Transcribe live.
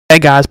Hey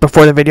guys,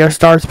 before the video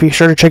starts, be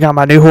sure to check out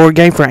my new horror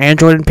game for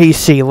Android and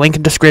PC, link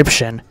in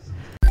description.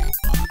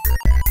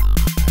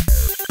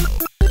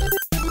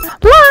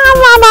 La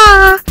la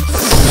la!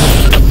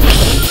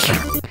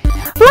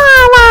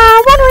 La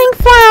la! Watering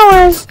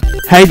flowers!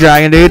 Hey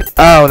Dragon Dude.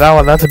 Oh,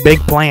 that's a big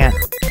plant.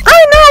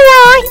 I know,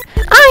 right?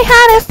 I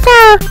had it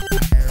for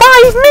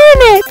 5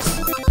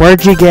 minutes!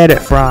 Where'd you get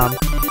it from?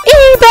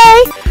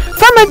 eBay!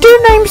 From a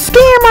dude named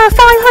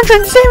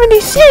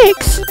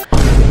Scammer576!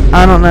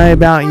 I don't know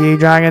about you,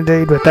 Dragon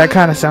Dude, but that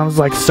kind of sounds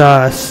like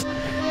sus.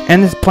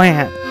 And this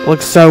plant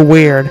looks so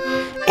weird.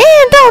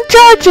 And don't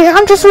judge it,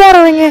 I'm just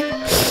watering it.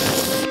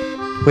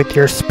 With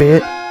your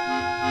spit?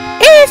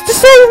 It's to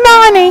save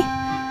money.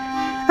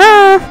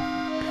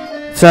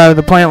 So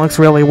the plant looks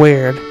really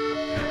weird.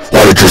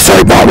 What did you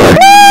say, Mama?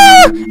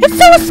 No! It's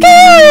so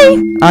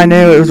scary! I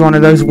knew it was one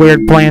of those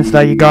weird plants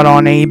that you got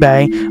on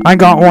eBay. I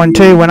got one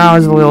too when I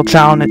was a little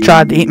child and it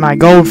tried to eat my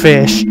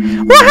goldfish.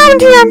 What happened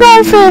to your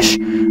goldfish?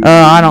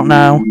 I don't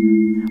know.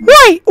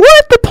 Wait,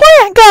 where'd the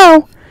plant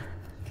go?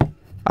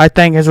 I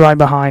think it's right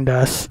behind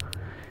us.